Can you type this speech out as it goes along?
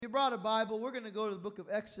brought a Bible, we're going to go to the book of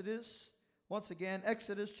Exodus. Once again,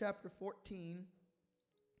 Exodus chapter 14.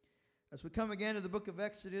 As we come again to the book of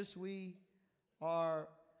Exodus, we are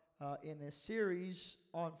in a series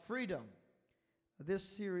on freedom. This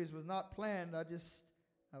series was not planned. I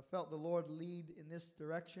felt the Lord lead in this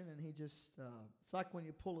direction, and it's like when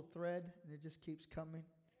you pull a thread and it just keeps coming.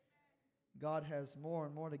 God has more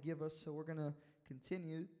and more to give us, so we're going to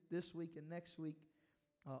continue this week and next week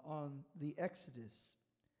on the Exodus.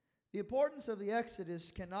 The importance of the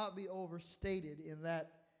Exodus cannot be overstated in that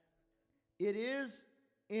it is,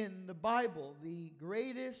 in the Bible, the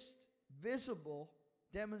greatest visible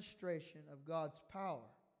demonstration of God's power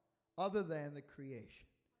other than the creation.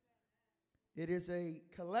 It is a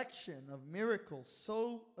collection of miracles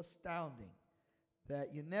so astounding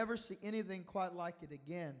that you never see anything quite like it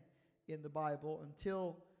again in the Bible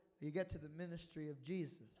until you get to the ministry of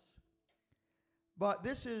Jesus. But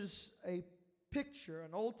this is a picture,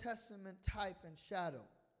 an Old Testament type and shadow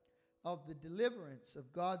of the deliverance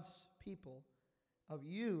of God's people, of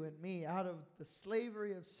you and me, out of the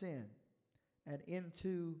slavery of sin and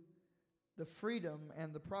into the freedom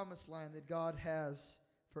and the promised land that God has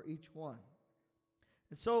for each one.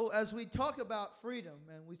 And so as we talk about freedom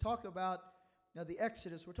and we talk about the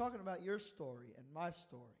Exodus, we're talking about your story and my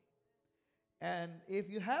story. And if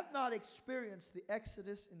you have not experienced the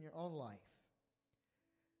Exodus in your own life,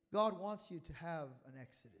 God wants you to have an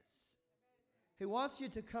Exodus. He wants you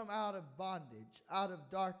to come out of bondage, out of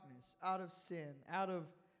darkness, out of sin, out of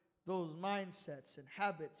those mindsets and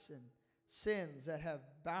habits and sins that have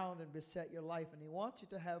bound and beset your life. And He wants you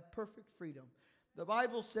to have perfect freedom. The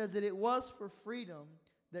Bible says that it was for freedom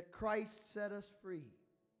that Christ set us free.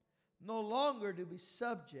 No longer to be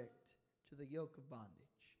subject to the yoke of bondage.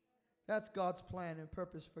 That's God's plan and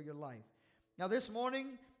purpose for your life. Now this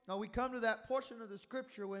morning, we come to that portion of the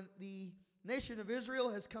scripture when the nation of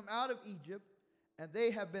Israel has come out of Egypt and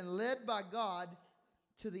they have been led by God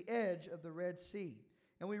to the edge of the Red Sea.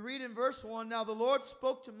 And we read in verse 1, "Now the Lord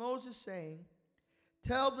spoke to Moses, saying,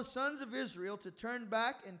 Tell the sons of Israel to turn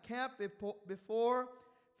back and camp before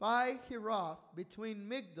Pi-Hiroth, between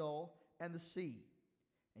Migdol and the sea.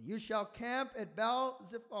 And you shall camp at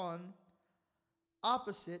Baal-Zephon,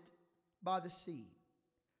 opposite by the sea.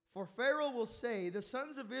 For Pharaoh will say, The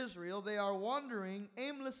sons of Israel, they are wandering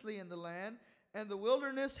aimlessly in the land, and the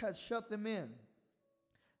wilderness has shut them in.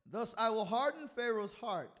 Thus I will harden Pharaoh's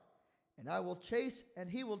heart, and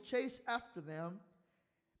he will chase after them,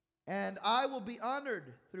 and I will be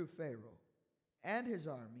honored through Pharaoh and his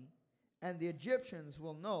army, and the Egyptians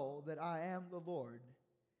will know that I am the Lord."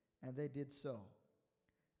 And they did so.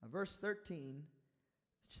 Now, verse 13,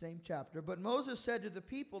 same chapter. "But Moses said to the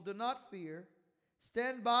people, Do not fear.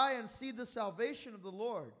 Stand by and see the salvation of the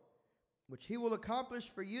Lord, which He will accomplish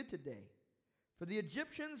for you today. For the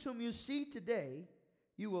Egyptians whom you see today,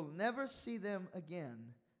 you will never see them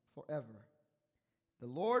again forever. The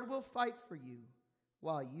Lord will fight for you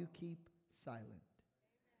while you keep silent."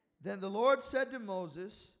 Then the Lord said to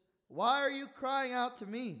Moses, "Why are you crying out to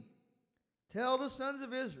me? Tell the sons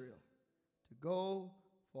of Israel to go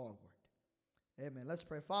forward." Amen. Let's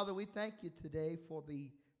pray. Father, we thank you today for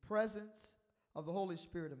the presence of the Holy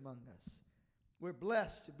Spirit among us. We're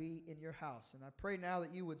blessed to be in your house, and I pray now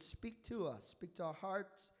that you would speak to us, speak to our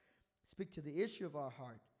hearts, speak to the issue of our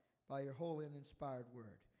heart by your holy and inspired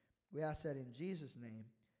word. We ask that in Jesus' name,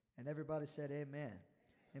 and everybody said amen.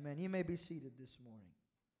 Amen. You may be seated this morning.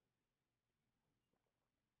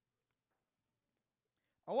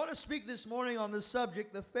 I want to speak this morning on the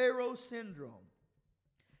subject, the Pharaoh syndrome.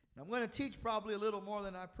 And I'm going to teach probably a little more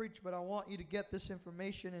than I preach, but I want you to get this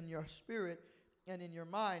information in your spirit and in your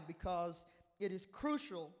mind because it is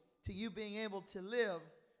crucial to you being able to live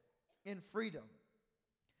in freedom.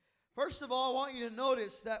 First of all, I want you to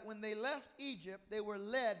notice that when they left Egypt, they were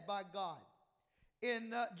led by God.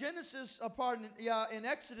 In in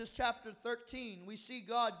Exodus chapter 13, we see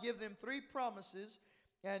God give them 3 promises,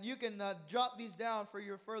 and you can jot these down for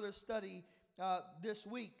your further study this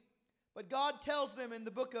week. But God tells them in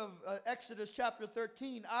the book of Exodus chapter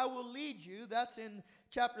 13, "I will lead you." That's in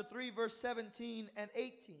chapter 3, verse 17 and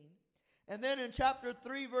 18. And then in chapter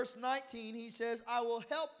 3, verse 19, He says, "I will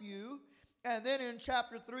help you." And then in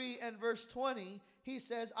chapter 3 and verse 20, He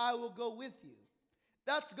says, "I will go with you."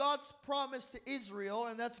 That's God's promise to Israel,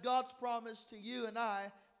 and that's God's promise to you and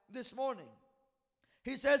I this morning.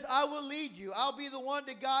 He says, "I will lead you. I'll be the one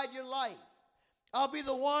to guide your life. I'll be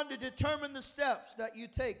the one to determine the steps that you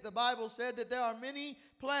take." The Bible said that there are many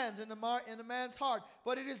plans in a man's heart,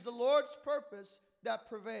 but it is the Lord's purpose that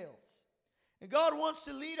prevails. And God wants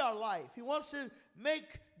to lead our life. He wants to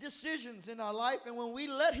make decisions in our life. And when we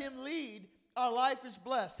let Him lead, our life is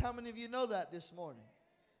blessed. How many of you know that this morning?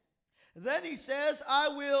 Then he says, I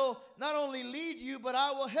will not only lead you, but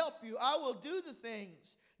I will help you. I will do the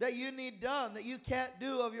things that you need done, that you can't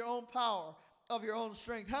do of your own power, of your own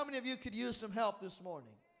strength. How many of you could use some help this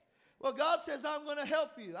morning? Well, God says, I'm going to help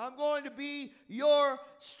you. I'm going to be your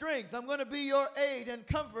strength. I'm going to be your aid and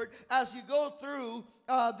comfort as you go through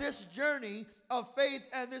this journey of faith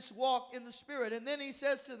and this walk in the Spirit. And then he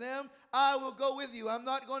says to them, I will go with you. I'm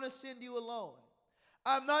not going to send you alone.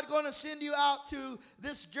 I'm not going to send you out to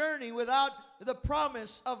this journey without the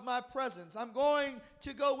promise of my presence. I'm going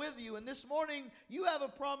to go with you. And this morning, you have a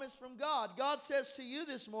promise from God. God says to you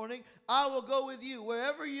this morning, I will go with you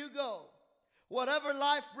wherever you go. Whatever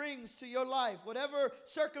life brings to your life, whatever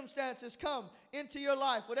circumstances come into your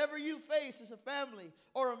life, whatever you face as a family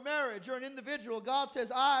or a marriage or an individual, God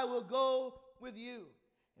says, I will go with you.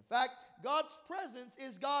 In fact, God's presence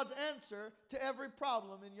is God's answer to every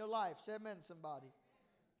problem in your life. Say amen, somebody.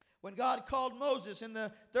 When God called Moses in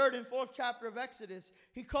the 3rd and 4th chapter of Exodus,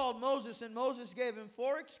 he called Moses, and Moses gave him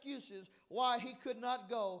 4 excuses why he could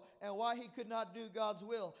not go and why he could not do God's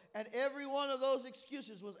will. And every one of those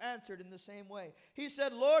excuses was answered in the same way. He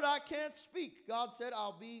said, Lord, I can't speak. God said,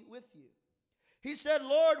 I'll be with you. He said,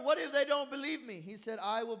 Lord, what if they don't believe me? He said,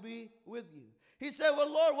 I will be with you. He said,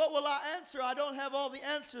 well, Lord, what will I answer? I don't have all the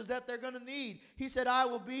answers that they're going to need. He said, I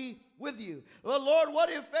will be with you. Well, Lord, what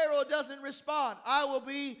if Pharaoh doesn't respond? I will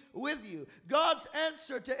be with you. God's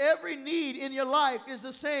answer to every need in your life is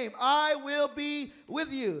the same. I will be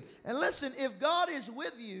with you. And listen, if God is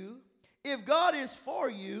with you, if God is for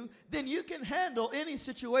you, then you can handle any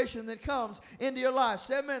situation that comes into your life.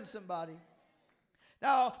 Say amen, somebody.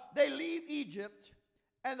 Now, they leave Egypt,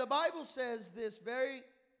 and the Bible says this very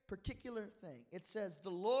particular thing. It says, the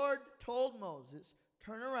Lord told Moses,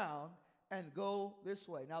 turn around and go this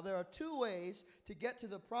way. Now, there are 2 ways to get to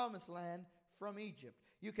the promised land from Egypt.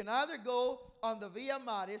 You can either go on the Via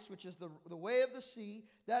Maris, which is the way of the sea.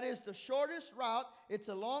 That is the shortest route. It's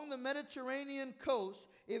along the Mediterranean coast.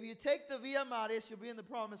 If you take the Via Maris, you'll be in the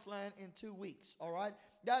promised land in 2 weeks, all right?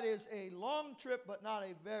 That is a long trip, but not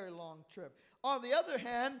a very long trip. On the other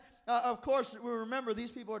hand, of course, we remember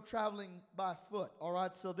these people are traveling by foot, all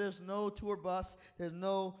right? So there's no tour bus. There's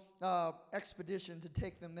no expedition to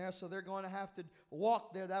take them there. So they're going to have to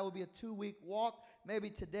walk there. That will be a 2-week walk.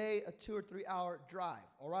 Maybe today a 2 or 3 hour drive,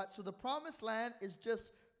 all right? So the promised land is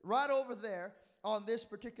just right over there on this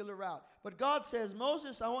particular route. But God says,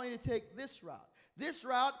 Moses, I want you to take this route. This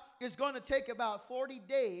route is going to take about 40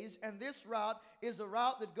 days, and this route is a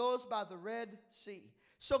route that goes by the Red Sea.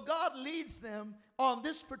 So God leads them on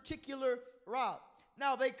this particular route.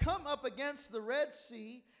 Now they come up against the Red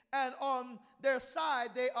Sea, and on their side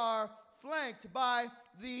they are flanked by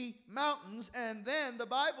the mountains, and then the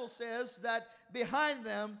Bible says that behind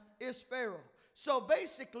them is Pharaoh. So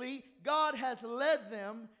basically, God has led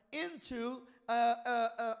them into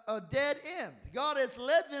a dead end. God has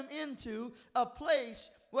led them into a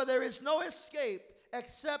place where there is no escape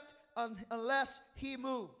except unless he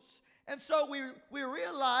moves. And so we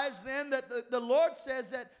realize then that the Lord says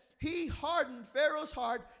that he hardened Pharaoh's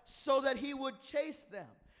heart so that he would chase them.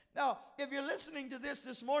 Now, if you're listening to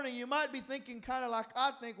this morning, you might be thinking kind of like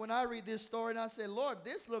I think when I read this story and I say, Lord,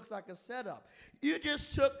 this looks like a setup. You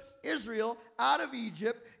just took Israel out of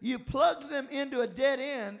Egypt, you plugged them into a dead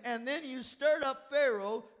end, and then you stirred up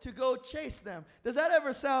Pharaoh to go chase them. Does that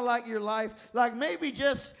ever sound like your life? Like maybe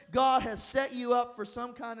just God has set you up for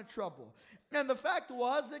some kind of trouble. And the fact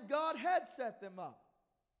was that God had set them up.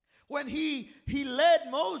 When he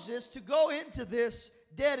led Moses to go into this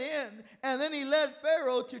dead end, and then he led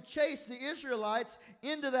Pharaoh to chase the Israelites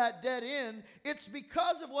into that dead end, it's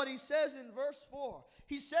because of what he says in verse 4.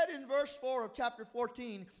 He said in verse 4 of chapter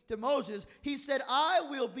 14 to Moses, he said, I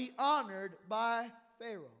will be honored by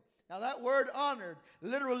Pharaoh. Now that word honored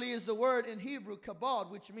literally is the word in Hebrew,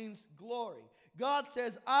 kabod, which means glory. God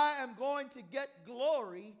says, I am going to get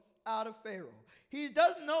glory out of Pharaoh. He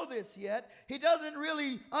doesn't know this yet. He doesn't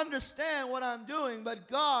really understand what I'm doing, but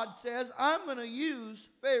God says, I'm going to use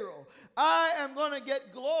Pharaoh. I am going to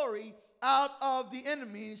get glory out of the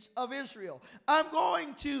enemies of Israel. I'm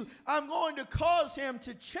going to cause him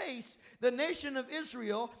to chase the nation of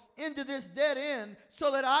Israel into this dead end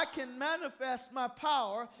so that I can manifest my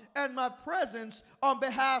power and my presence on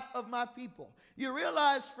behalf of my people. You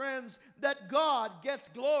realize, friends, that God gets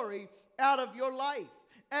glory out of your life.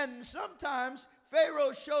 And sometimes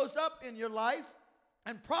Pharaoh shows up in your life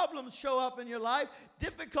and problems show up in your life,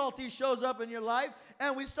 difficulty shows up in your life,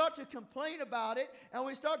 and we start to complain about it, and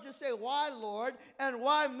we start to say, why, Lord, and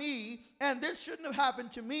why me, and this shouldn't have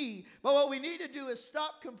happened to me. But what we need to do is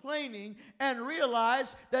stop complaining and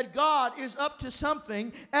realize that God is up to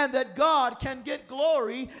something, and that God can get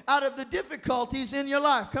glory out of the difficulties in your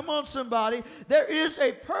life. Come on, somebody. There is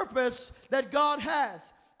a purpose that God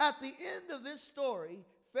has. At the end of this story,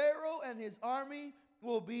 Pharaoh and his army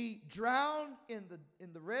will be drowned in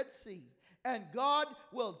the Red Sea, and God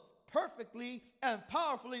will perfectly and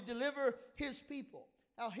powerfully deliver his people.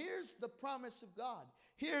 Now here's the promise of God.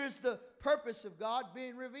 Here is the purpose of God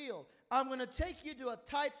being revealed. I'm going to take you to a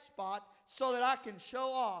tight spot so that I can show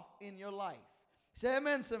off in your life. Say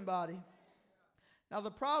amen, somebody. Now the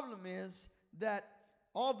problem is that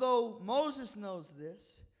although Moses knows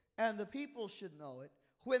this, and the people should know it,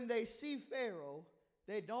 when they see Pharaoh,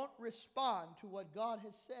 they don't respond to what God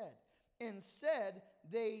has said. Instead,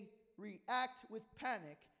 they react with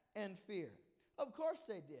panic and fear. Of course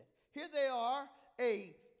they did. Here they are,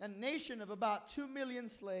 a nation of about 2 million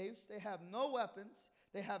slaves. They have no weapons.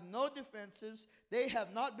 They have no defenses. They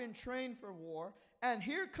have not been trained for war. And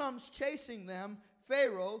here comes chasing them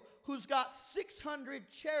Pharaoh, who's got 600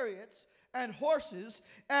 chariots and horses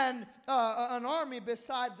and an army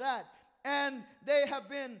beside that. And they have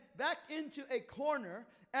been backed into a corner,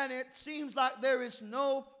 and it seems like there is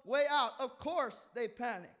no way out. Of course they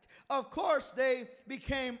panicked. Of course they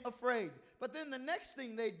became afraid. But then the next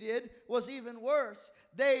thing they did was even worse.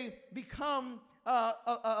 They become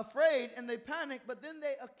afraid and they panic, but then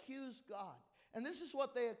they accuse God. And this is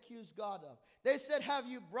what they accused God of. They said, have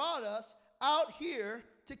you brought us out here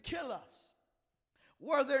to kill us?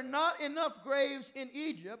 Were there not enough graves in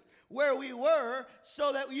Egypt where we were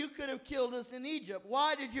so that you could have killed us in Egypt?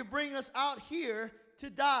 Why did you bring us out here to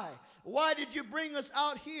die? Why did you bring us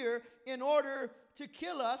out here in order to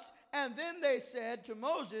kill us? And then they said to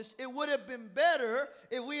Moses, it would have been better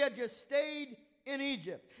if we had just stayed in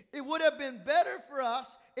Egypt. It would have been better for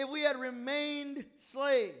us if we had remained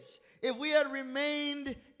slaves, if we had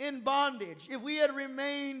remained in bondage, if we had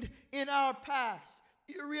remained in our past.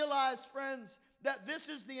 You realize, friends, that this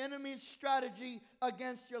is the enemy's strategy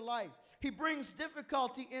against your life. He brings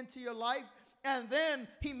difficulty into your life, and then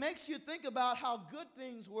he makes you think about how good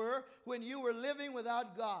things were when you were living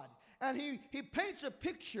without God. And he paints a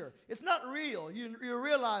picture. It's not real, you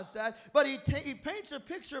realize that, but he paints a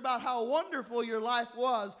picture about how wonderful your life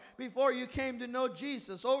was before you came to know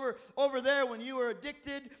Jesus. Over there when you were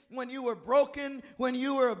addicted, when you were broken, when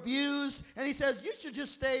you were abused, and he says you should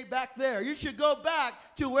just stay back there. You should go back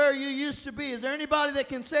to where you used to be. Is there anybody that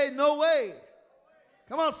can say no way?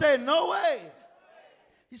 Come on, say no way.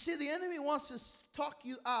 You see, the enemy wants to talk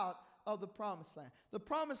you out of the promised land. The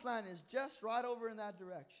promised land is just right over in that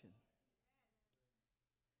direction.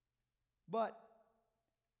 But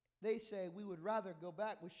they say we would rather go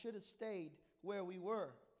back. We should have stayed where we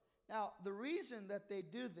were. Now, the reason that they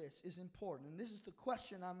do this is important. And this is the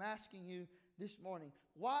question I'm asking you this morning.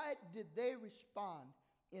 Why did they respond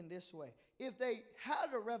in this way? If they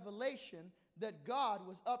had a revelation that God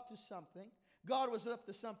was up to something, God was up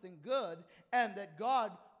to something good, and that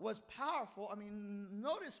God was powerful. I mean,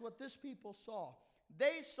 notice what this people saw.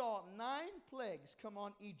 They saw 9 plagues come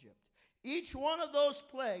on Egypt. Each one of those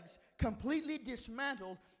plagues completely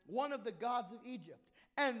dismantled one of the gods of Egypt.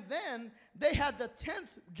 And then they had the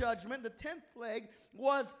 10th judgment. The 10th plague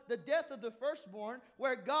was the death of the firstborn,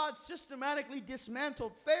 where God systematically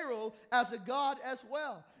dismantled Pharaoh as a god as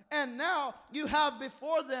well. And now you have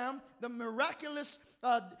before them the miraculous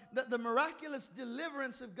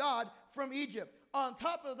deliverance of God from Egypt. On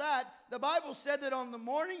top of that, the Bible said that on the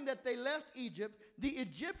morning that they left Egypt, the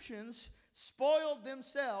Egyptians spoiled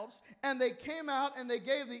themselves, and they came out and they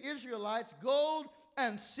gave the Israelites gold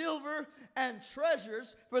and silver and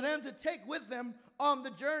treasures for them to take with them on the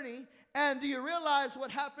journey. And do you realize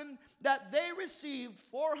what happened? That they received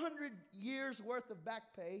 400 years worth of back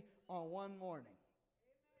pay on one morning.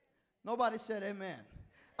 Nobody said amen.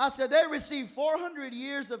 I said they received 400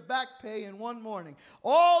 years of back pay in one morning.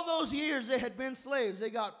 All those years they had been slaves, they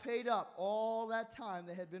got paid up all that time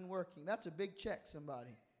they had been working. That's a big check,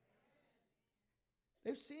 somebody.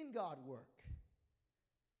 They've seen God work.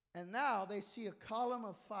 And now they see a column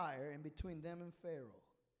of fire in between them and Pharaoh.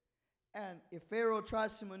 And if Pharaoh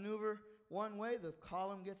tries to maneuver one way, the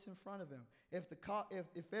column gets in front of him.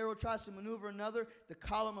 If Pharaoh tries to maneuver another, the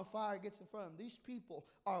column of fire gets in front of him. These people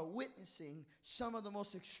are witnessing some of the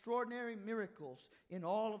most extraordinary miracles in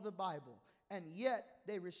all of the Bible. And yet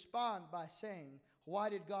they respond by saying, why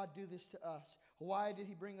did God do this to us? Why did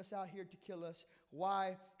he bring us out here to kill us?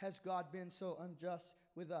 Why has God been so unjust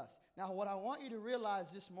with us. Now, what I want you to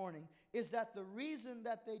realize this morning is that the reason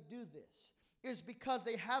that they do this is because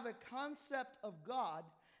they have a concept of God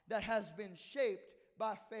that has been shaped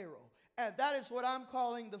by Pharaoh. And that is what I'm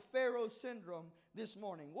calling the Pharaoh syndrome this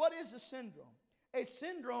morning. What is a syndrome? A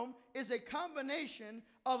syndrome is a combination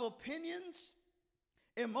of opinions,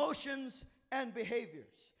 emotions, and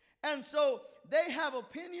behaviors. And so they have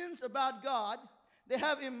opinions about God, they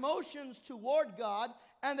have emotions toward God,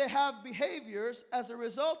 and they have behaviors as a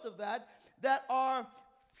result of that that are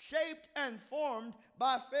shaped and formed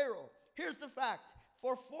by Pharaoh. Here's the fact.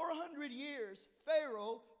 For 400 years,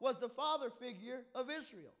 Pharaoh was the father figure of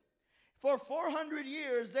Israel. For 400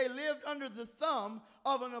 years, they lived under the thumb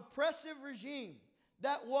of an oppressive regime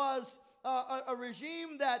that was a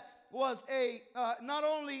regime that was not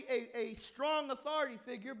only a strong authority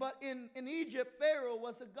figure, but in Egypt, Pharaoh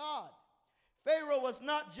was a god. Pharaoh was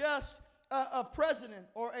not just a president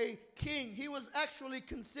or a king. He was actually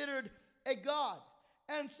considered a god.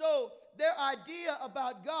 And so their idea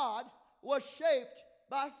about God was shaped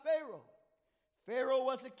by Pharaoh. Pharaoh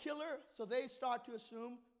was a killer, so they start to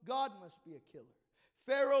assume God must be a killer.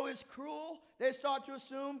 Pharaoh is cruel, they start to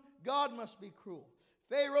assume God must be cruel.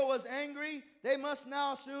 Pharaoh was angry, they must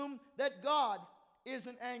now assume that God is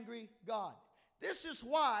an angry God. This is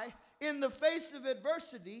why, in the face of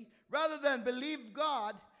adversity, rather than believe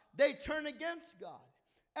God, they turn against God.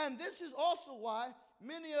 And this is also why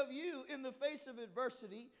many of you, in the face of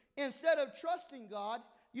adversity, instead of trusting God,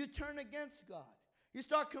 you turn against God. You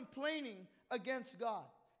start complaining against God.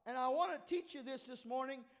 And I want to teach you this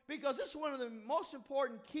morning because this is one of the most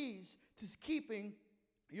important keys to keeping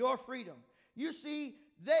your freedom. You see,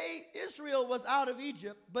 Israel was out of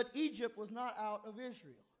Egypt, but Egypt was not out of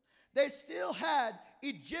Israel. They still had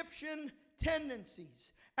Egyptian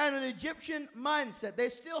tendencies and an Egyptian mindset. They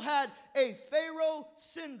still had a Pharaoh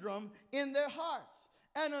syndrome in their hearts.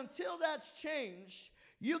 And until that's changed,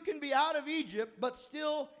 you can be out of Egypt, but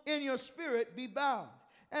still in your spirit be bound.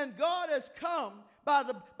 And God has come by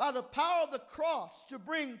the power of the cross to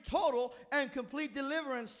bring total and complete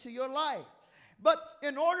deliverance to your life. But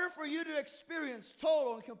in order for you to experience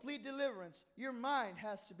total and complete deliverance, your mind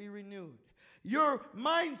has to be renewed. Your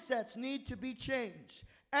mindsets need to be changed.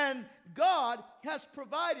 And God has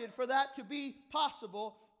provided for that to be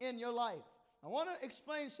possible in your life. I want to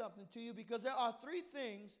explain something to you because there are three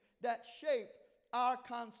things that shape our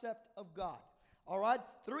concept of God. All right?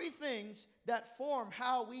 Three things that form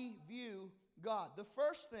how we view God. The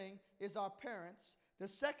first thing is our parents. The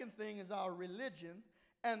second thing is our religion.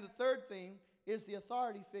 And the third thing is the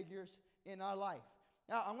authority figures in our life.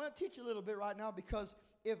 Now, I'm going to teach you a little bit right now because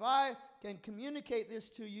if I can communicate this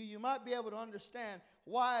to you, you might be able to understand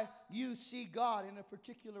why you see God in a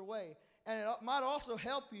particular way. And it might also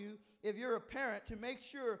help you, if you're a parent, to make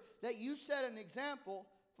sure that you set an example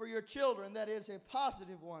for your children that is a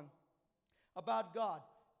positive one about God.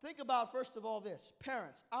 Think about, first of all, this.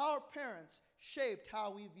 Parents. Our parents shaped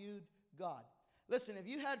how we viewed God. Listen, if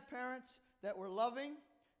you had parents that were loving,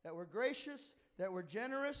 that were gracious, that were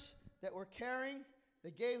generous, that were caring,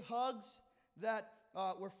 that gave hugs, that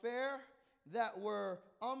were fair, that were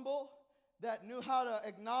humble, that knew how to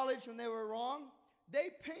acknowledge when they were wrong, they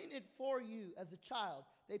painted for you as a child.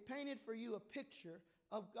 They painted for you a picture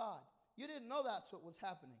of God. You didn't know that's what was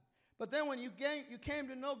happening. But then when you came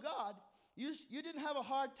to know God, you didn't have a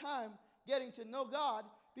hard time getting to know God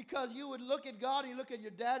because you would look at God and you look at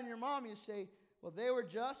your dad and your mom and you say, well, they were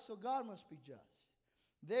just, so God must be just.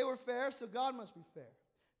 They were fair, so God must be fair.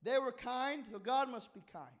 They were kind, so God must be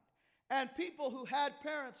kind. And people who had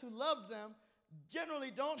parents who loved them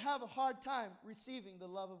generally don't have a hard time receiving the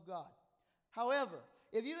love of God. However,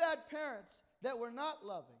 if you had parents that were not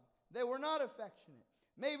loving, they were not affectionate,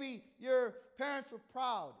 maybe your parents were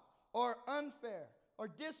proud or unfair or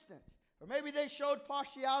distant, or maybe they showed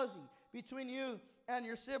partiality between you and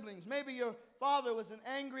your siblings. Maybe your father was an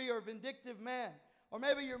angry or vindictive man, or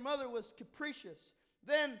maybe your mother was capricious.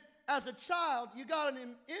 Then as a child, you got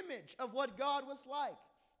an image of what God was like.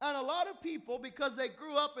 And a lot of people, because they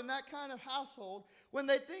grew up in that kind of household, when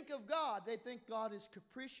they think of God, they think God is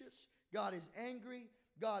capricious, God is angry,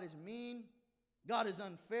 God is mean, God is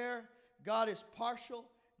unfair, God is partial,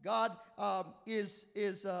 God is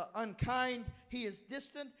unkind, He is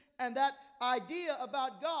distant. And that idea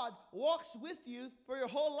about God walks with you for your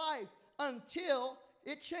whole life until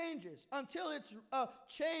it changes, until it's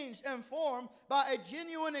changed and formed by a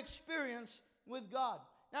genuine experience with God.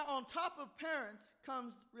 Now, on top of parents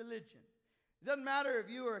comes religion. It doesn't matter if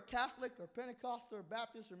you are a Catholic or Pentecostal or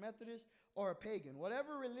Baptist or Methodist or a pagan.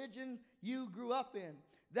 Whatever religion you grew up in,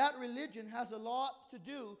 that religion has a lot to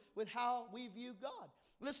do with how we view God.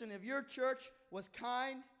 Listen, if your church was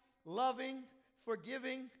kind, loving,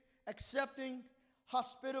 forgiving, accepting,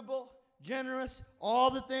 hospitable, generous,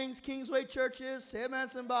 all the things Kingsway Church is, say amen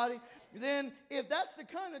somebody, then if that's the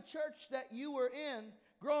kind of church that you were in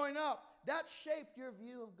growing up, that shaped your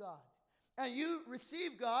view of God. And you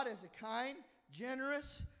received God as a kind,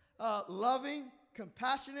 generous, loving,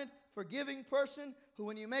 compassionate, forgiving person who,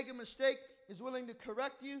 when you make a mistake, is willing to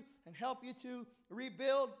correct you and help you to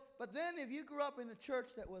rebuild. But then if you grew up in a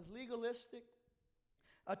church that was legalistic,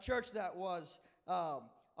 a church that was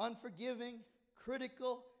unforgiving,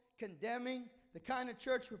 critical, condemning, the kind of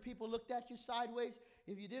church where people looked at you sideways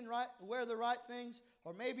if you didn't wear the right things,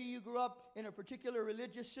 or maybe you grew up in a particular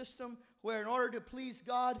religious system where in order to please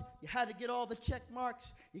God, you had to get all the check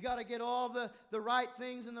marks, you got to get all the right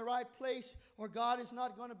things in the right place, or God is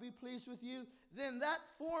not going to be pleased with you, then that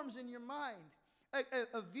forms in your mind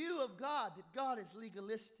a view of God, that God is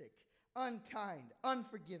legalistic, unkind,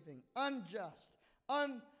 unforgiving, unjust,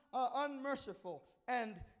 unmerciful,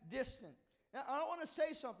 and distant. Now, I want to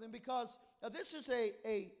say something because this is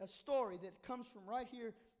a story that comes from right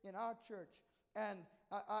here in our church. And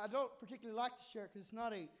I don't particularly like to share it because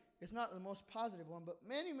it's not the most positive one. But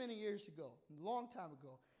many, many years ago, a long time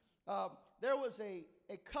ago, there was a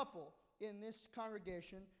couple in this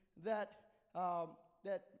congregation that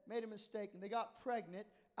made a mistake, and they got pregnant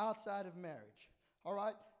outside of marriage. All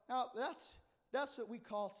right? Now, that's what we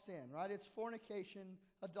call sin, right? It's fornication,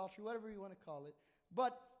 adultery, whatever you want to call it.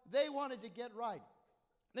 But they wanted to get right.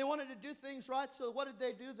 They wanted to do things right, so what did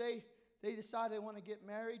they do? They decided they want to get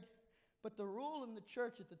married. But the rule in the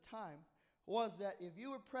church at the time was that if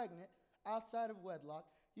you were pregnant outside of wedlock,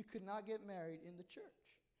 you could not get married in the church.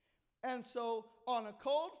 And so on a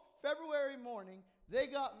cold February morning, they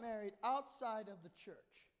got married outside of the church,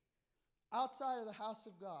 outside of the house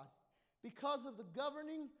of God, because of the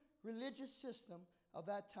governing religious system of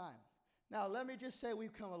that time. Now, let me just say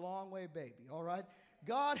we've come a long way, baby, all right?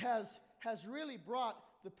 God has really brought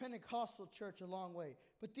the Pentecostal church a long way.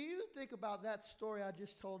 But do you think about that story I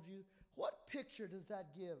just told you? What picture does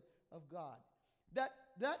that give of God?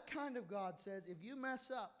 That kind of God says, if you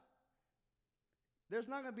mess up, there's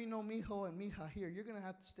not going to be no mijo and mija here. You're going to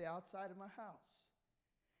have to stay outside of my house.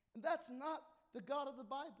 And that's not the God of the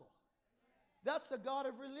Bible. That's the God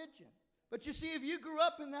of religion. But you see, if you grew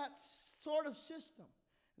up in that sort of system,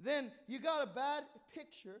 then you got a bad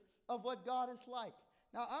picture of what God is like.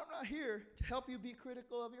 Now, I'm not here to help you be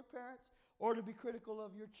critical of your parents or to be critical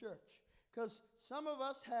of your church. Because some of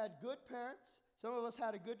us had good parents, some of us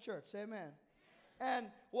had a good church. Say amen. And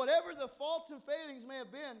whatever the faults and failings may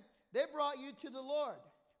have been, they brought you to the Lord.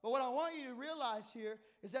 But what I want you to realize here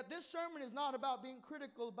is that this sermon is not about being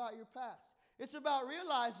critical about your past. It's about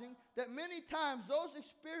realizing that many times those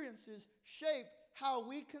experiences shape how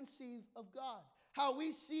we conceive of God, how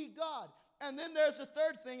we see God. And then there's a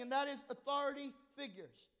third thing, and that is authority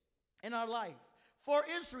figures in our life. For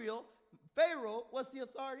Israel, Pharaoh was the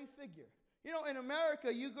authority figure. You know, in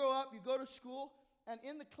America, you grow up, you go to school, and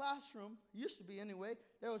in the classroom, used to be anyway,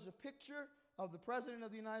 there was a picture of the President of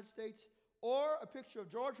the United States or a picture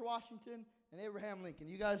of George Washington and Abraham Lincoln.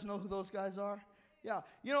 You guys know who those guys are? Yeah.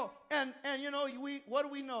 You know, and you know, what do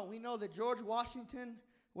we know? We know that George Washington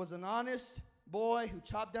was an honest boy who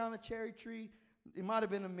chopped down the cherry tree. It might have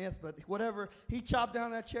been a myth, but whatever. He chopped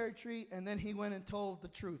down that cherry tree, and then he went and told the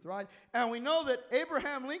truth, right? And we know that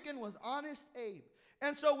Abraham Lincoln was Honest Abe.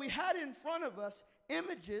 And so we had in front of us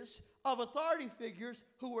images of authority figures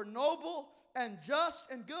who were noble and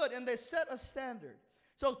just and good, and they set a standard.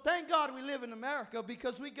 So thank God we live in America,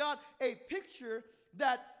 because we got a picture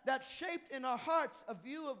that shaped in our hearts a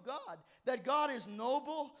view of God, that God is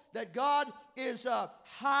noble, that God is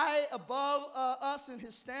high above us in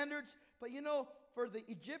his standards. But you know, for the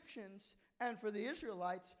Egyptians and for the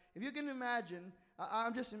Israelites, if you can imagine,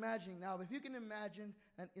 I'm just imagining now, but if you can imagine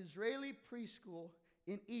an Israeli preschool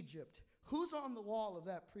in Egypt, who's on the wall of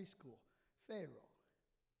that preschool? Pharaoh.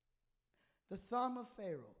 The thumb of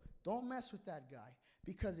Pharaoh. Don't mess with that guy,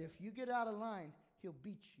 because if you get out of line, he'll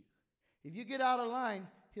beat you. If you get out of line,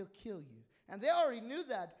 he'll kill you. And they already knew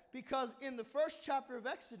that, because in the first chapter of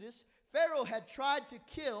Exodus, Pharaoh had tried to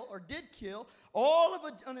kill, or did kill, all of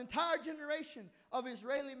an entire generation of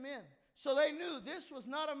Israeli men. So they knew this was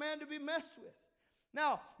not a man to be messed with.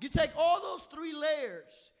 Now, you take all those three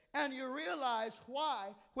layers, and you realize why,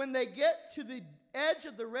 when they get to the edge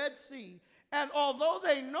of the Red Sea, and although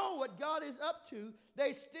they know what God is up to,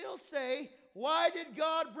 they still say, why did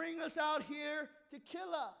God bring us out here to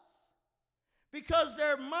kill us? Because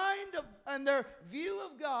their mind and their view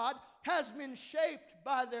of God has been shaped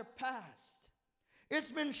by their past.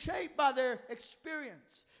 It's been shaped by their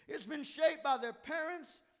experience. It's been shaped by their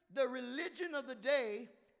parents, the religion of the day,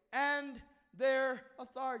 and their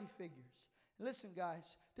authority figures. Listen,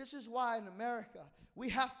 guys, this is why in America we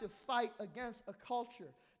have to fight against a culture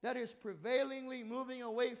that is prevailingly moving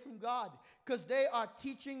away from God, because they are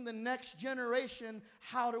teaching the next generation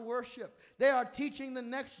how to worship. They are teaching the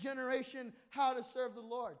next generation how to serve the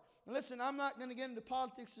Lord. And listen, I'm not going to get into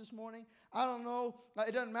politics this morning. I don't know.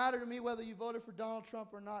 It doesn't matter to me whether you voted for Donald Trump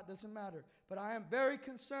or not. It doesn't matter. But I am very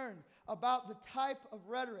concerned about the type of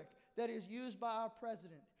rhetoric that is used by our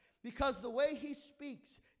president, because the way he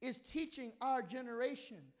speaks is teaching our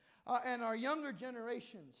generation and our younger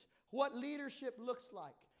generations what leadership looks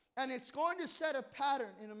like. And it's going to set a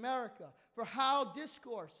pattern in America for how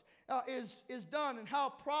discourse is done and how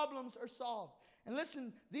problems are solved. And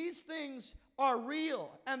listen, these things are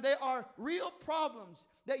real, and they are real problems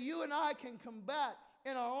that you and I can combat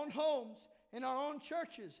in our own homes, in our own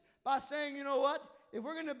churches, by saying, you know what? If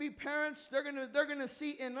we're going to be parents, they're going to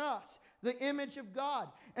see in us the image of God.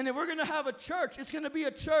 And if we're going to have a church, it's going to be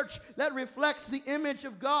a church that reflects the image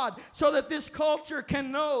of God, so that this culture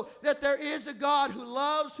can know that there is a God who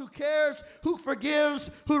loves, who cares, who forgives,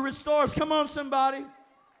 who restores. Come on, somebody.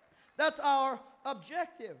 That's our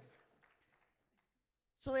objective.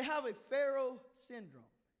 So they have a Pharaoh syndrome.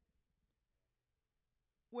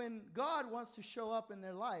 When God wants to show up in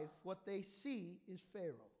their life, what they see is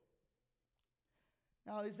Pharaoh.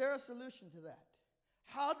 Now, is there a solution to that?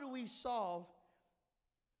 How do we solve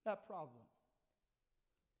that problem?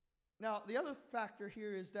 Now, the other factor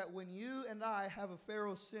here is that when you and I have a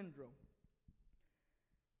Pharaoh syndrome,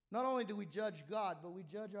 not only do we judge God, but we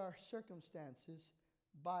judge our circumstances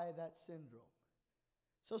by that syndrome.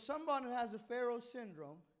 So someone who has a Pharaoh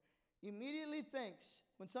syndrome immediately thinks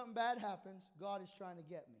when something bad happens, God is trying to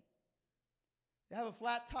get me. They have a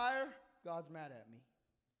flat tire, God's mad at me.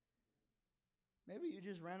 Maybe you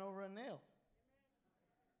just ran over a nail.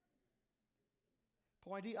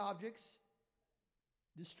 Pointy objects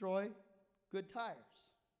destroy good tires.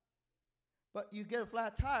 But you get a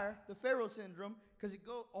flat tire, the Pharaoh syndrome, because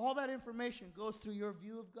all that information goes through your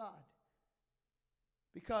view of God.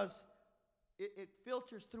 Because it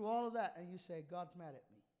filters through all of that, and you say, God's mad at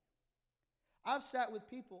me. I've sat with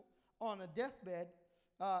people on a deathbed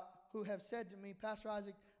who have said to me, Pastor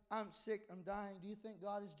Isaac, I'm sick, I'm dying. Do you think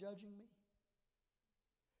God is judging me?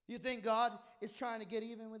 Do you think God is trying to get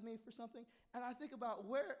even with me for something? And I think about,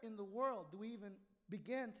 where in the world do we even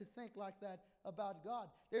begin to think like that about God?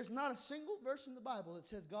 There's not a single verse in the Bible that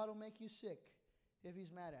says God will make you sick if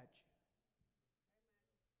he's mad at you.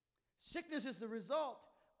 Sickness is the result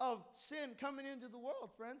of sin coming into the world,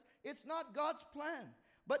 friends. It's not God's plan.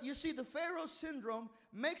 But you see, the Pharaoh syndrome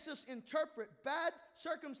makes us interpret bad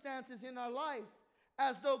circumstances in our life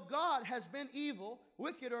as though God has been evil,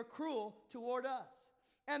 wicked, or cruel toward us.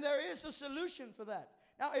 And there is a solution for that.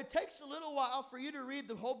 Now, it takes a little while for you to read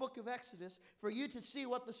the whole book of Exodus for you to see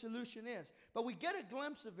what the solution is. But we get a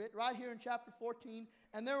glimpse of it right here in chapter 14,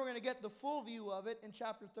 and then we're going to get the full view of it in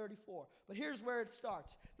chapter 34. But here's where it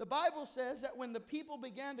starts. The Bible says that when the people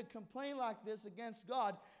began to complain like this against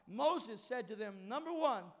God, Moses said to them, number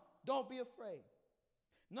one, don't be afraid.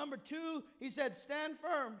 Number two, he said, stand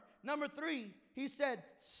firm. Number three, he said,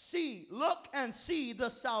 look and see the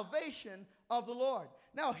salvation of the Lord.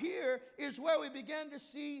 Now here is where we begin to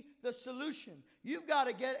see the solution. You've got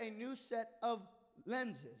to get a new set of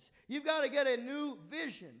lenses. You've got to get a new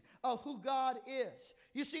vision of who God is.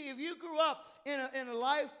 You see, if you grew up in a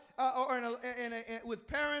life with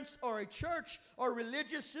parents or a church or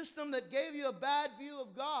religious system that gave you a bad view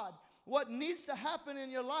of God, what needs to happen in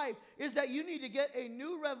your life is that you need to get a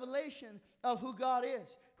new revelation of who God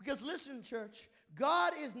is. Because listen, church,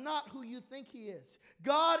 God is not who you think he is.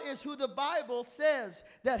 God is who the Bible says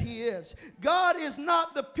that he is. God is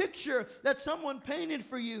not the picture that someone painted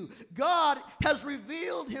for you. God has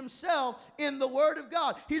revealed himself in the Word of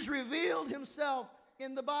God. He's revealed himself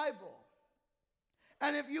in the Bible.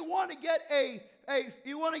 And if you want to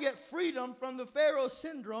get freedom from the Pharaoh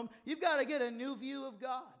syndrome, you've got to get a new view of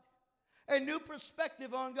God, a new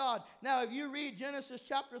perspective on God. Now, if you read Genesis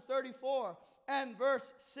chapter 34 and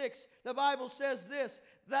verse 6, the Bible says this,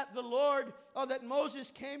 that Moses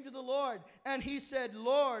came to the Lord, and he said,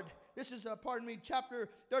 Lord, this is, chapter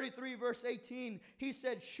 33, verse 18. He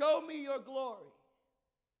said, show me your glory.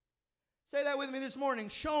 Say that with me this morning.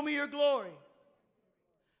 Show me your glory.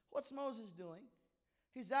 What's Moses doing?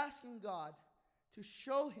 He's asking God to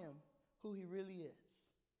show him who he really is.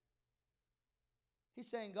 He's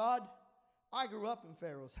saying, God, I grew up in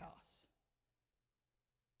Pharaoh's house.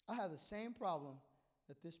 I have the same problem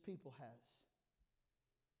that this people has.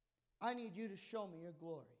 I need you to show me your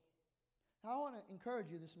glory. Now, I want to encourage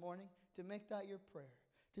you this morning to make that your prayer.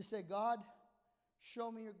 To say, God,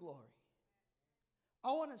 show me your glory.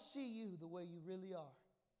 I want to see you the way you really are.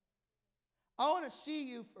 I want to see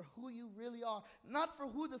you for who you really are. Not for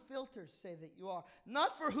who the filters say that you are.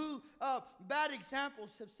 Not for who bad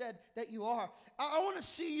examples have said that you are. I want to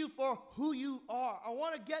see you for who you are. I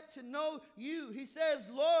want to get to know you. He says,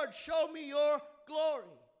 Lord, show me your glory.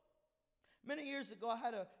 Many years ago, I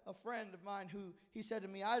had a friend of mine who, he said to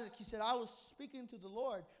me, Isaac, he said, I was speaking to the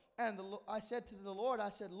Lord. And I said to the Lord, I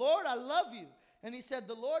said, Lord, I love you. And he said,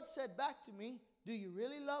 the Lord said back to me, do you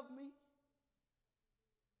really love me?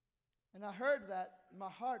 And I heard that, my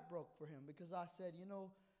heart broke for him because I said,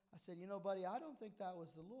 buddy, I don't think that was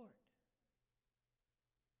the Lord.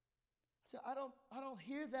 I said, I don't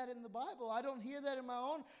hear that in the Bible. I don't hear that in my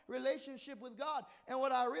own relationship with God. And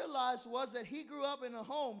what I realized was that he grew up in a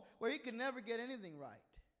home where he could never get anything right.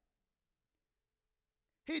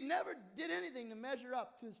 He never did anything to measure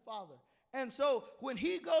up to his father. And so when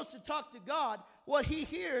he goes to talk to God, what he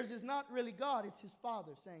hears is not really God, it's his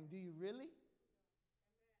father saying, do you really?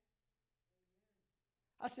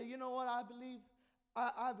 I say, you know what I believe?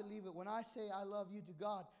 I believe it when I say I love you to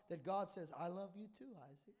God, that God says, I love you too,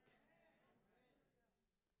 Isaac.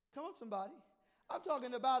 Come on, somebody. I'm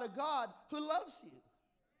talking about a God who loves you.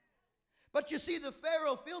 But you see, the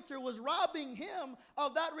Pharaoh filter was robbing him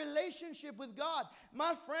of that relationship with God.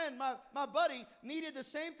 My friend, my buddy, needed the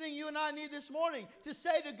same thing you and I need this morning. To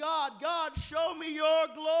say to God, God, show me your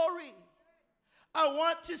glory. I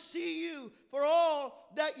want to see you for all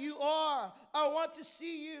that you are. I want to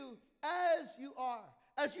see you as you are,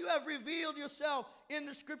 as you have revealed yourself in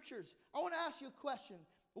the Scriptures. I want to ask you a question.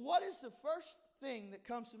 What is the first thing that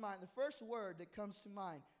comes to mind, the first word that comes to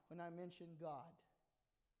mind when I mention God?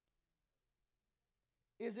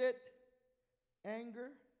 Is it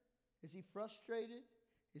anger? Is he frustrated?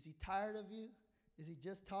 Is he tired of you? Is he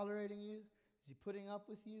just tolerating you? Is he putting up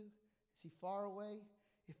with you? Is he far away?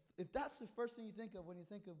 If that's the first thing you think of when you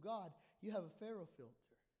think of God, you have a Pharaoh filter,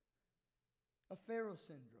 a Pharaoh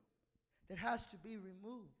syndrome that has to be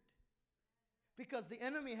removed. Because the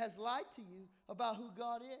enemy has lied to you about who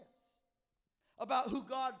God is, about who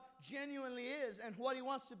God genuinely is and what he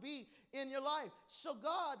wants to be in your life. So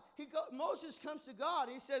Moses comes to God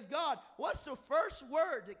and he says, God, what's the first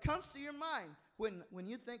word that comes to your mind when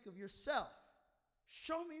you think of yourself?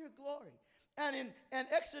 Show me your glory. And in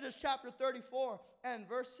Exodus chapter 34 and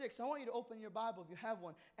verse 6, I want you to open your Bible if you have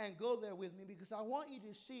one and go there with me because I want you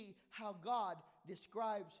to see how God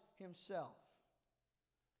describes himself.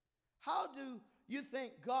 How do you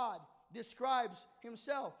think God describes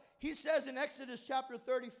himself? He says in Exodus chapter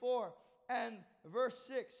 34 and verse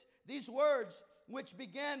 6, these words which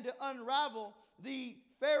began to unravel the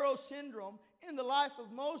Pharaoh syndrome in the life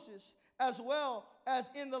of Moses as well as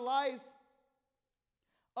in the life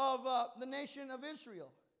of the nation of Israel.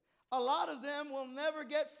 A lot of them will never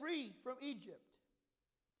get free from Egypt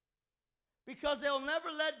because they'll never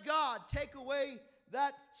let God take away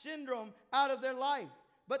that syndrome out of their life.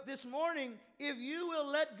 But this morning, if you will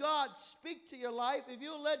let God speak to your life, if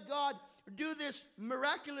you'll let God do this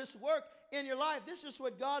miraculous work in your life, this is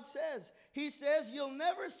what God says. He says, you'll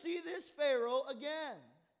never see this Pharaoh again.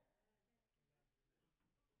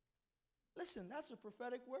 Listen, that's a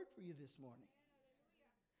prophetic word for you this morning.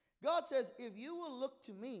 God says, if you will look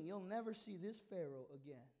to me, you'll never see this Pharaoh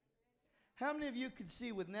again. How many of you could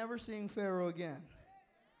see with never seeing Pharaoh again?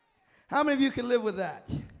 How many of you can live with that?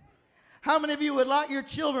 How many of you would like your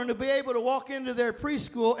children to be able to walk into their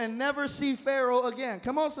preschool and never see Pharaoh again?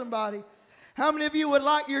 Come on, somebody. How many of you would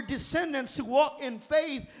like your descendants to walk in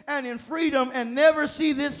faith and in freedom and never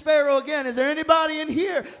see this Pharaoh again? Is there anybody in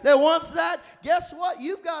here that wants that? Guess what?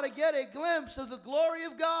 You've got to get a glimpse of the glory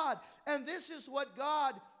of God. And this is what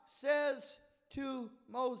God says to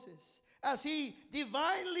Moses as he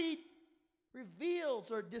divinely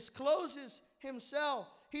reveals or discloses himself.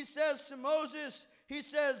 He says to Moses, he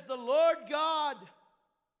says, the Lord God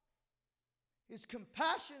is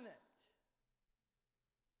compassionate.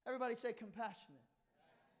 Everybody say compassionate.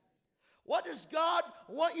 What does God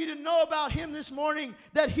want you to know about him this morning?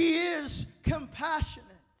 That he is compassionate.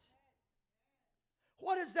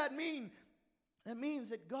 What does that mean? That means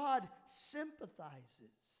that God sympathizes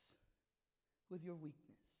with your weakness.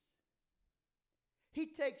 He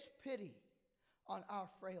takes pity on our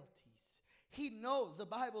frailties. He knows, the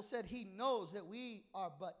Bible said he knows that we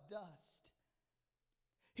are but dust.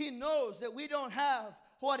 He knows that we don't have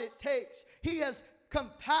what it takes. He has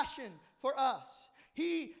compassion for us.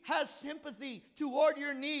 He has sympathy toward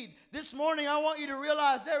your need. This morning I want you to realize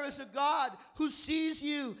realize there is a God who sees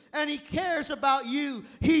you and He cares about you.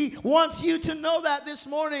 He wants you to know that this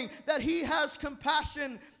morning, that He has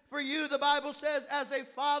compassion for you. The Bible says, as a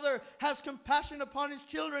father has compassion upon his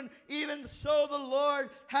children, even so the Lord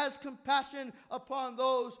has compassion upon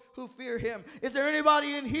those who fear Him. Is there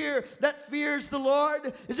anybody in here that fears the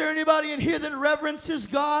Lord? Is there anybody in here that reverences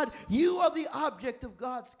God? You are the object of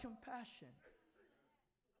God's compassion.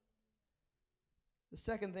 The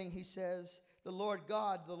second thing he says, the Lord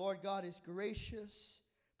God is gracious,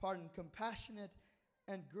 compassionate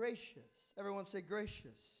and gracious. Everyone say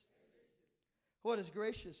gracious. What does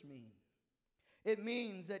gracious mean? It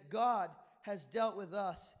means that God has dealt with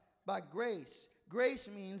us by grace. Grace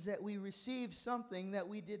means that we received something that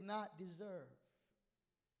we did not deserve.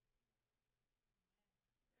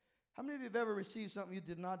 How many of you have ever received something you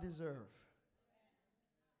did not deserve?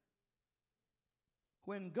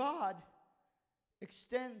 When God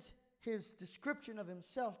extends His description of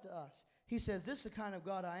Himself to us, He says, this is the kind of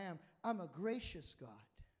God I am. I'm a gracious God.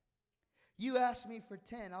 You ask me for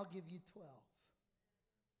 10, I'll give you 12.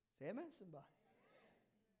 Say amen, somebody.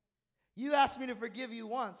 You ask me to forgive you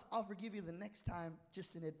once, I'll forgive you the next time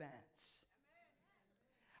just in advance.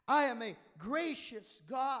 I am a gracious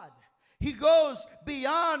God. He goes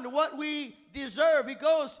beyond what we deserve. He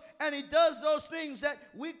goes and He does those things that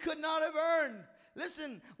we could not have earned.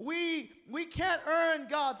 Listen, we can't earn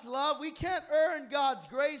God's love. We can't earn God's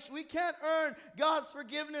grace. We can't earn God's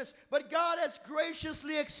forgiveness. But God has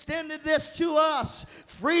graciously extended this to us,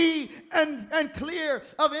 free and clear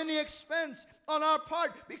of any expense on our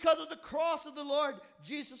part because of the cross of the Lord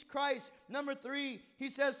Jesus Christ. Number 3, He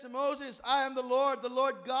says to Moses, I am the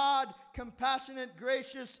Lord God, compassionate,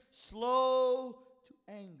 gracious, slow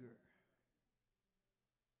to anger.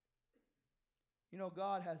 You know,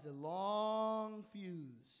 God has a long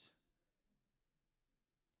fuse.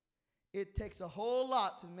 It takes a whole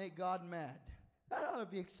lot to make God mad. That ought to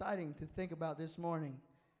be exciting to think about this morning.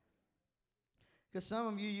 Because some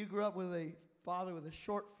of you grew up with a father with a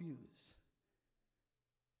short fuse.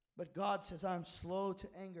 But God says, I'm slow to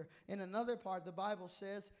anger. In another part, the Bible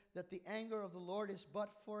says that the anger of the Lord is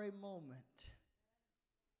but for a moment.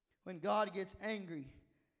 When God gets angry,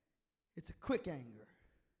 it's a quick anger.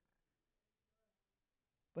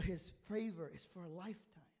 But His favor is for a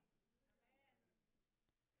lifetime.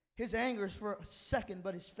 His anger is for a second,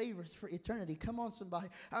 but His favor is for eternity. Come on, somebody.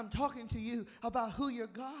 I'm talking to you about who your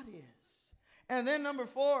God is. And then number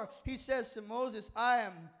 4, He says to Moses, I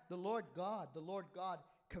am the Lord God,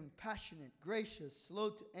 compassionate, gracious,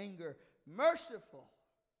 slow to anger, merciful.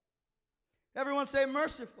 Everyone say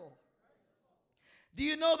merciful. Do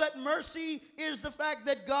you know that mercy is the fact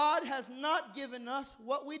that God has not given us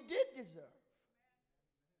what we did deserve?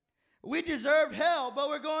 We deserved hell, but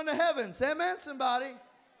we're going to heaven. Say amen, somebody.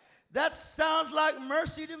 That sounds like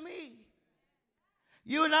mercy to me.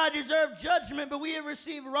 You and I deserve judgment, but we have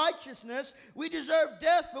received righteousness. We deserve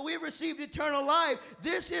death, but we have received eternal life.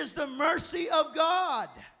 This is the mercy of God.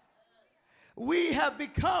 We have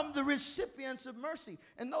become the recipients of mercy.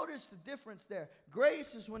 And notice the difference there.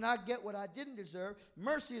 Grace is when I get what I didn't deserve.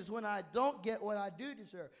 Mercy is when I don't get what I do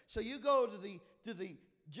deserve. So you go to the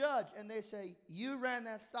judge and they say, you ran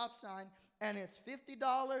that stop sign and it's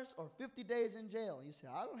 $50 or 50 days in jail. You say,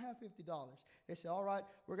 I don't have $50. They say, all right,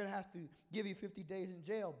 we're going to have to give you 50 days in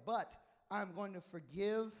jail, but I'm going to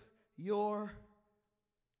forgive your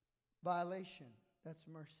violation. That's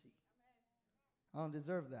mercy. I don't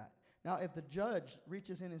deserve that. Now, if the judge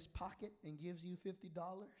reaches in his pocket and gives you $50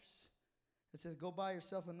 and says, go buy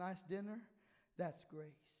yourself a nice dinner, that's grace.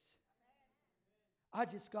 I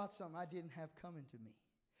just got something I didn't have coming to me.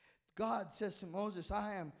 God says to Moses,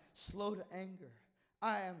 I am slow to anger.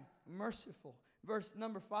 I am merciful. Verse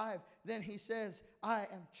number 5, then He says, I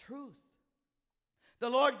am truth. The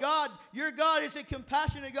Lord God, your God, is a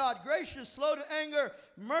compassionate God, gracious, slow to anger,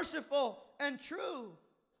 merciful, and true.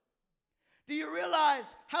 Do you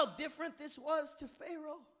realize how different this was to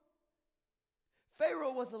Pharaoh?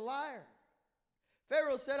 Pharaoh was a liar.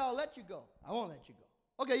 Pharaoh said, I'll let you go. I won't let you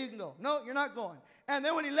go. Okay, you can go. No, you're not going. And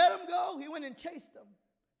then when he let him go, he went and chased them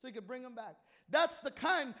so he could bring them back. That's the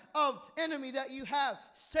kind of enemy that you have.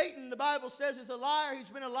 Satan, the Bible says, is a liar. He's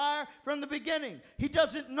been a liar from the beginning. He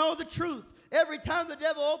doesn't know the truth. Every time the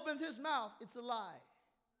devil opens his mouth, it's a lie.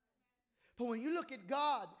 But when you look at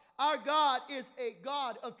God, our God is a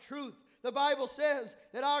God of truth. The Bible says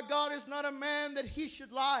that our God is not a man that He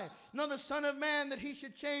should lie, nor the Son of Man that He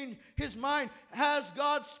should change His mind. Has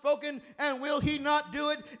God spoken, and will He not do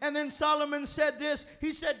it? And then Solomon said this.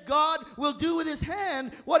 He said, God will do with His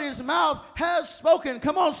hand what His mouth has spoken.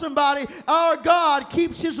 Come on, somebody. Our God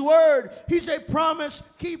keeps His word. He's a promise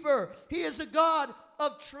keeper. He is a God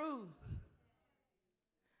of truth.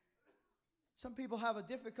 Some people have a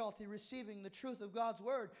difficulty receiving the truth of God's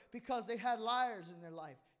word because they had liars in their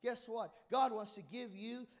life. Guess what? God wants to give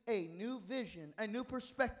you a new vision, a new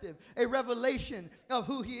perspective, a revelation of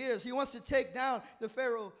who He is. He wants to take down the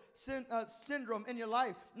Pharaoh syndrome in your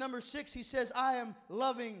life. Number 6, He says, I am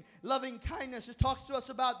loving. Loving kindness. It talks to us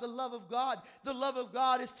about the love of God. The love of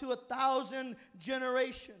God is to 1,000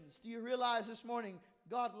 generations. Do you realize this morning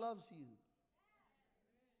God loves you?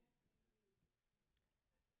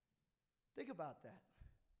 Think about that.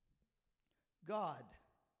 God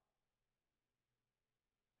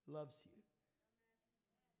loves you.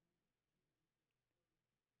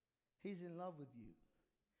 He's in love with you.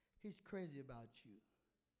 He's crazy about you.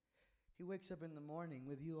 He wakes up in the morning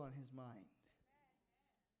with you on His mind.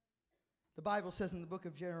 The Bible says in the book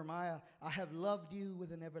of Jeremiah, I have loved you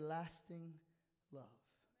with an everlasting love.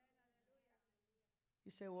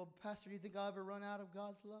 You say, well, Pastor, do you think I'll ever run out of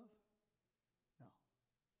God's love? No.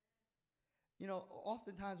 You know,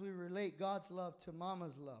 oftentimes we relate God's love to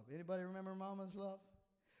mama's love. Anybody remember mama's love?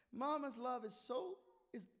 Mama's love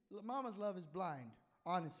Mama's love is blind,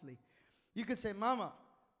 honestly. You could say, Mama,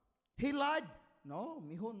 he lied. No,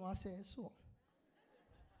 mijo no hace eso.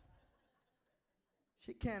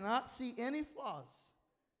 She cannot see any flaws.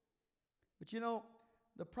 But you know,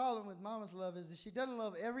 the problem with mama's love is that she doesn't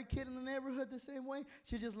love every kid in the neighborhood the same way.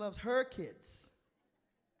 She just loves her kids.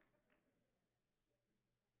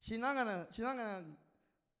 She's not gonna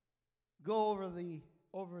go over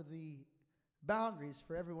the boundaries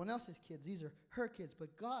for everyone else's kids. These are her kids.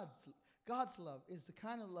 But God's love is the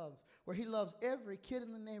kind of love where He loves every kid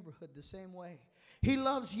in the neighborhood the same way. He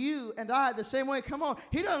loves you and I the same way. Come on.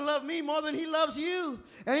 He doesn't love me more than He loves you.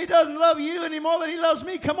 And He doesn't love you any more than He loves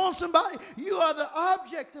me. Come on, somebody. You are the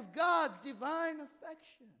object of God's divine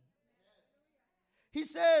affection. He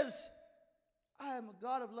says, I am a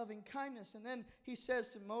God of loving kindness. And then He says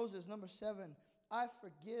to Moses, number 7, I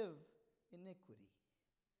forgive iniquity.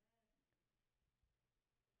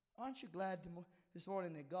 Aren't you glad this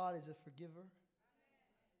morning that God is a forgiver?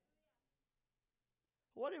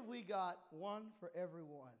 What if we got one for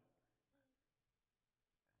everyone?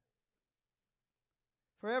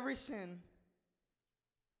 For every sin,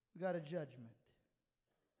 we got a judgment.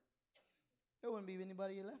 There wouldn't be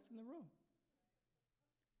anybody left in the room.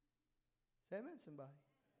 Say amen, somebody.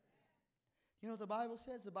 You know what the Bible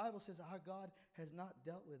says? The Bible says our God has not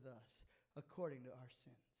dealt with us according to our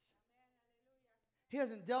sins. He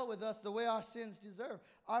hasn't dealt with us the way our sins deserve.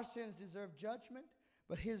 Our sins deserve judgment,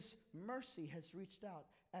 but His mercy has reached out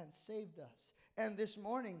and saved us. And this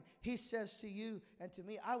morning, He says to you and to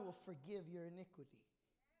me, I will forgive your iniquity.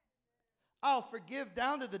 I'll forgive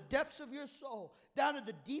down to the depths of your soul, down to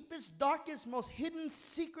the deepest, darkest, most hidden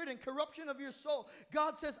secret and corruption of your soul.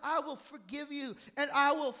 God says, I will forgive you and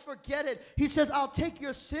I will forget it. He says, I'll take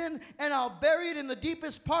your sin and I'll bury it in the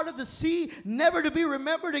deepest part of the sea, never to be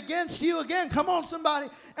remembered against you again. Come on, somebody.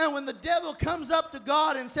 And when the devil comes up to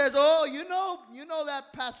God and says, oh, you know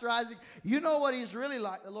that, Pastor Isaac, you know what he's really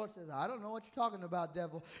like. The Lord says, I don't know what you're talking about,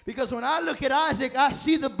 devil. Because when I look at Isaac, I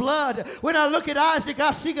see the blood. When I look at Isaac,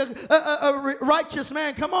 I see a righteous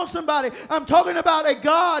man. Come on, somebody. I'm talking about a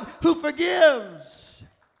God who forgives,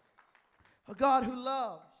 a God who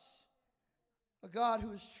loves, a God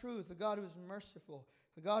who is truth, a God who is merciful,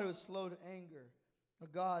 a God who is slow to anger, a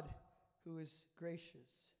God who is gracious,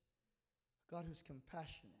 a God who is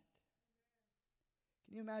compassionate.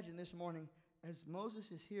 Can you imagine this morning as Moses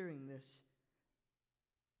is hearing this,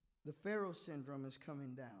 the Pharaoh syndrome is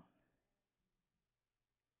coming down.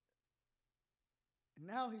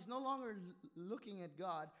 Now he's no longer looking at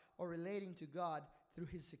God or relating to God through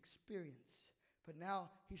his experience, but now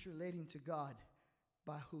he's relating to God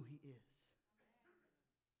by who He is.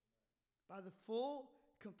 By the full,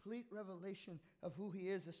 complete revelation of who He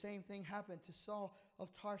is, the same thing happened to Saul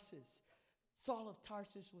of Tarsus. Saul of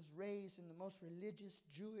Tarsus was raised in the most religious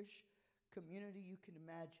Jewish community you can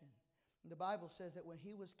imagine. And the Bible says that when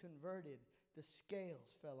he was converted, the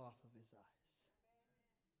scales fell off of his eyes.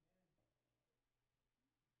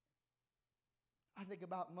 I think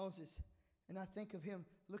about Moses, and I think of him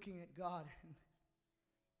looking at God,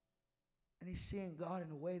 and he's seeing God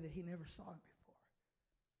in a way that he never saw Him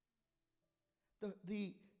before.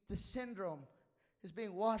 The syndrome is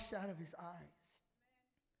being washed out of his eyes.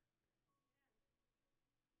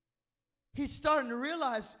 He's starting to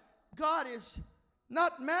realize God is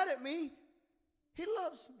not mad at me. He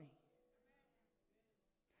loves me.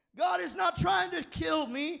 God is not trying to kill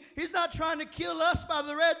me. He's not trying to kill us by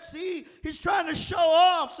the Red Sea. He's trying to show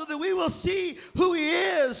off so that we will see who He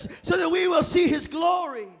is, so that we will see His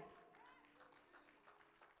glory.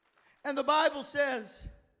 And the Bible says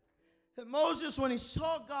that Moses, when he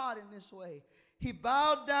saw God in this way, he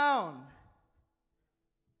bowed down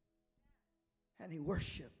and he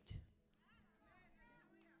worshiped.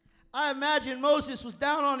 I imagine Moses was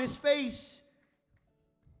down on his face.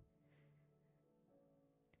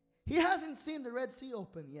 He hasn't seen the Red Sea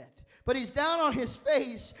open yet, but he's down on his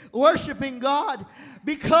face worshiping God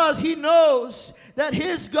because he knows that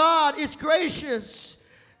his God is gracious,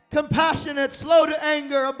 compassionate, slow to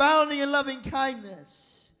anger, abounding in loving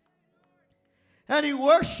kindness. And he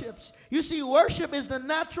worships. You see, worship is the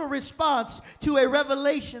natural response to a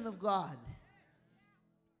revelation of God.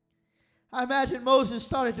 I imagine Moses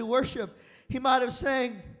started to worship. He might have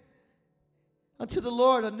sang unto the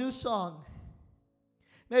Lord a new song.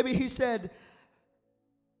 Maybe he said,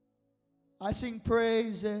 I sing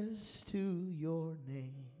praises to your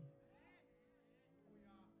name.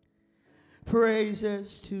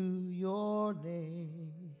 Praises to your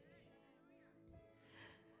name.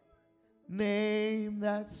 Name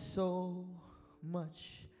that's so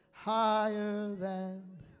much higher than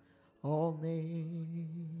all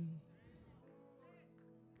names.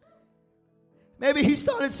 Maybe he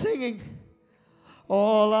started singing,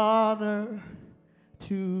 all honor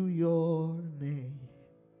to your name.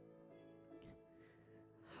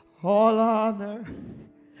 All honor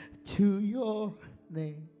to your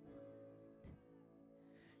name.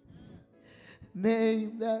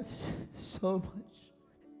 Name that's so much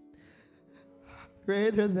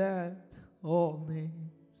greater than all names.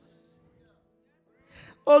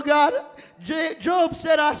 Oh God, Job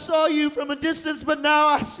said, I saw you from a distance, but now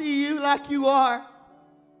I see you like you are.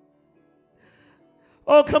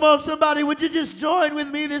 Oh, come on, somebody, would you just join with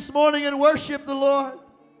me this morning and worship the Lord?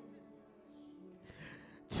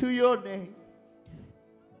 To your name.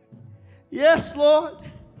 Yes, Lord.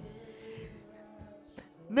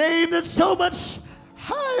 Name that's so much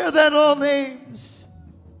higher than all names.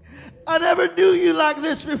 I never knew you like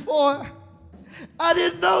this before. I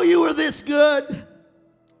didn't know you were this good.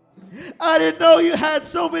 I didn't know you had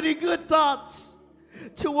so many good thoughts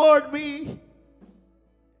toward me.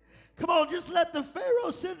 Come on, just let the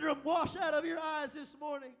Pharaoh syndrome wash out of your eyes this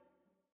morning.